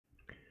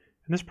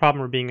In this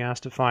problem, we're being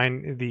asked to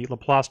find the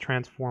Laplace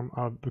transform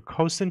of the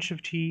cosine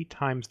of t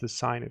times the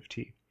sine of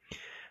t.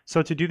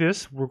 So to do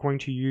this, we're going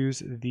to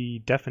use the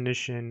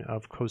definition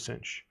of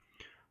cosine.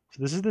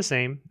 So this is the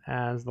same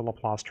as the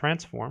Laplace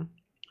transform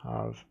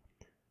of,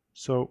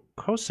 so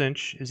cosine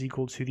is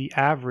equal to the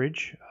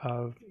average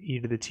of e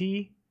to the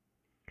t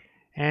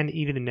and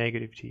e to the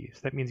negative t.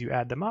 So that means you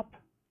add them up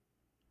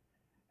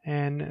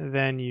and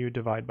then you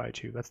divide by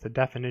 2. That's the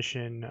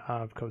definition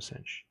of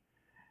cosine.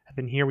 And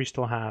then here we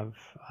still have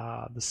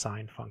the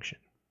sine function.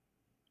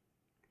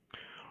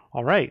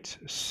 All right,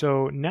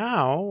 so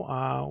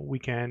now we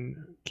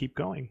can keep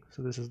going.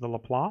 So this is the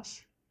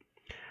Laplace.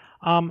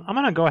 I'm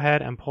going to go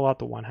ahead and pull out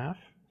the 1/2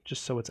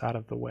 just so it's out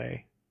of the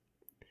way.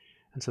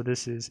 And so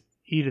this is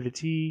e to the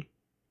t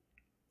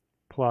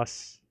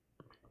plus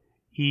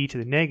e to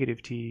the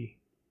negative t.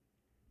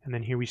 And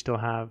then here we still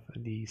have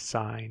the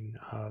sine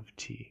of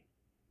t.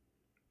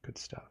 Good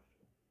stuff.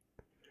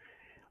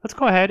 Let's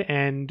go ahead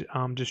and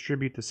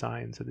distribute the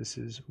sign. So this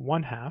is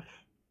 1/2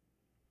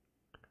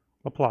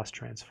 Laplace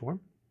transform.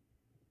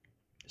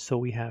 So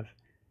we have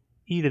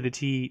e to the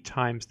t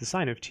times the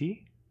sine of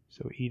t.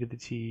 So e to the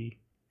t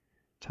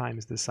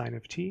times the sine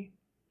of t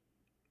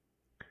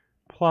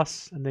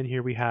plus, and then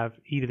here we have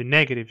e to the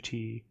negative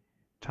t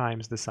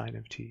times the sine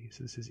of t.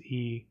 So this is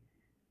e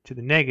to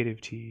the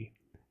negative t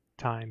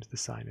times the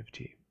sine of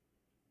t.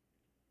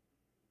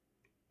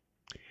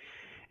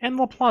 And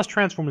Laplace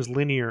transform is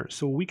linear,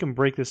 so we can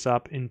break this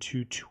up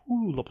into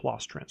 2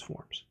 Laplace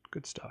transforms.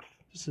 Good stuff.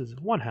 This is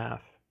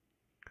 1/2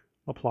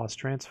 Laplace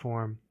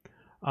transform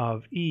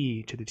of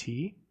e to the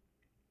t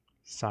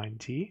sine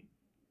t,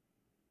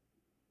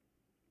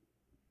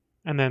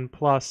 and then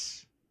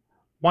plus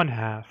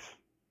 1/2,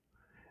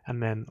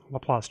 and then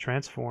Laplace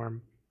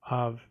transform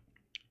of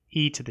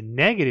e to the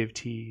negative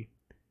t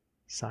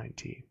sine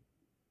t.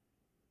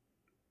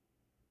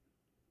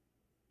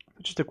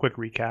 Just a quick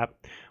recap.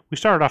 We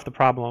started off the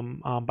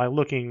problem by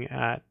looking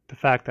at the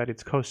fact that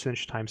it's cosine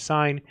times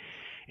sine,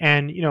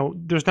 and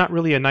there's not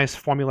really a nice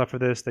formula for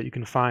this that you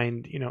can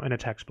find in a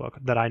textbook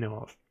that I know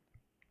of.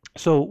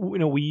 So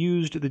we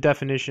used the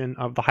definition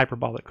of the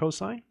hyperbolic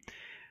cosine,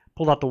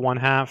 pulled out the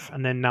 1/2,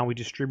 and then now we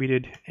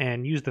distributed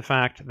and used the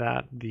fact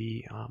that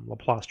the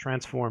Laplace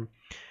transform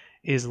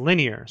is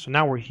linear. So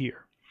now we're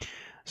here.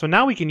 So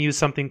now we can use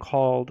something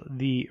called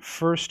the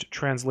first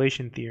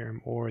translation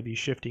theorem or the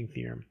shifting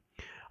theorem.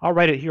 I'll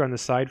write it here on the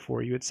side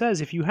for you. It says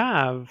if you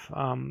have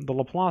the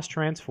Laplace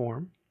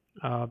transform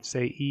of,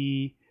 say,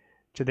 e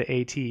to the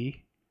at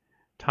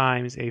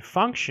times a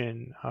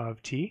function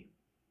of t,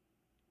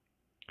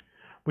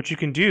 what you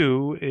can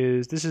do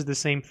is, this is the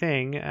same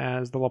thing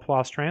as the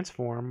Laplace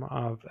transform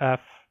of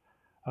f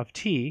of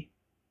t,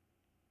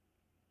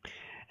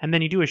 and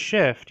then you do a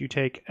shift. You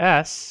take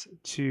s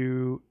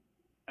to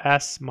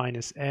s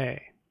minus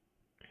a.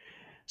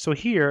 So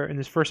here, in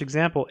this first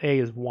example, a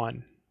is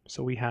 1.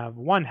 So we have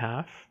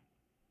 1/2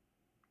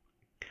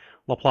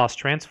 Laplace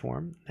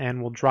transform, and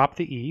we'll drop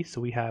the e,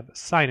 so we have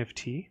sine of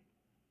t.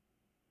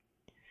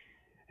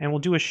 And we'll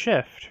do a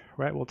shift,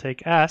 right? We'll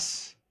take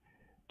s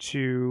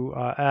to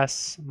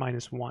s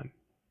minus 1.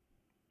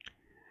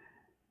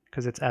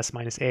 Because it's s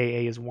minus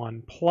a is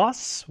 1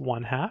 plus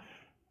 1/2.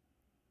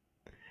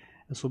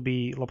 This will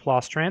be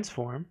Laplace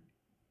transform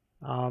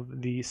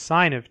of the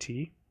sine of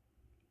t.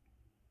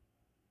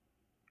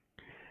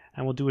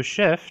 And we'll do a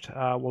shift.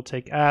 We'll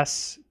take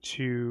s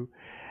to,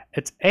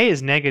 it's a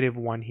is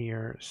 -1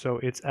 here, so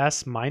it's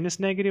s minus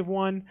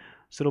 -1,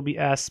 so it'll be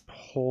s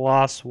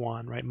plus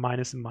 1, right?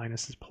 Minus and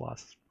minus is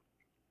plus.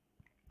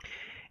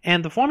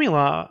 And the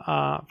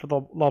formula for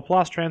the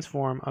Laplace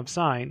transform of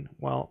sine,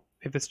 well,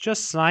 if it's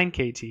just sine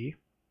kt,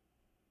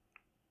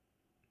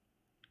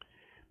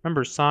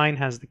 remember sine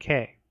has the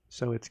k,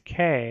 so it's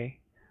k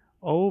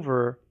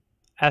over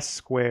s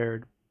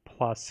squared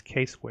plus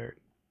k squared.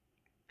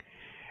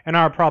 In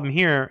our problem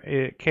here,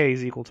 k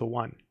is equal to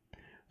 1.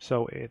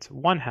 So it's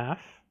 1/2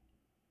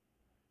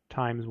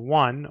 times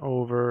 1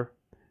 over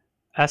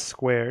s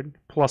squared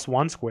plus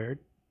 1 squared.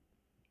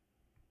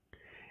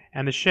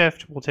 And the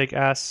shift will take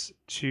s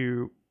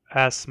to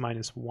s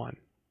minus 1.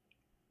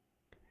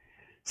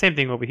 Same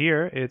thing over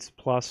here. It's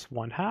plus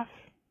 1/2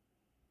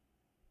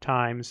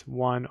 times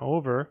 1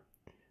 over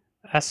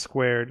s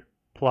squared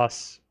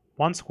plus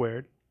 1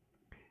 squared.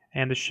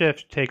 And the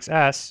shift takes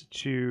s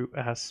to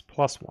s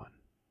plus 1.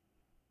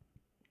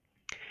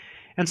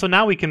 And so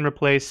now we can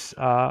replace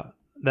the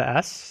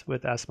s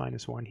with s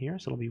minus 1 here.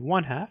 So it'll be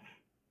 1/2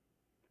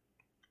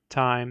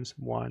 times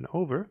 1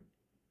 over.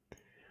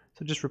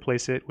 So just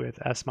replace it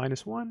with s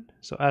minus 1.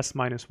 So s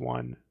minus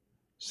 1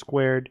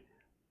 squared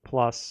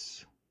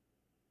plus,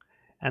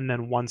 and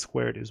then 1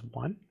 squared is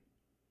 1,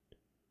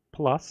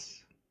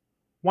 plus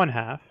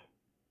 1/2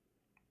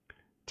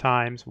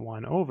 times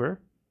 1 over.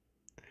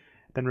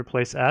 Then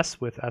replace s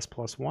with s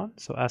plus 1.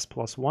 So s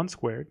plus 1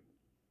 squared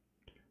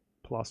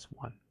plus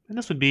 1. And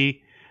this would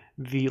be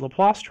the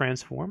Laplace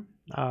transform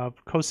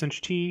of cosine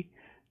t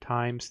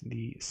times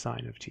the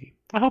sine of t.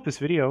 I hope this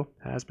video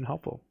has been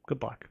helpful.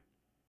 Good luck.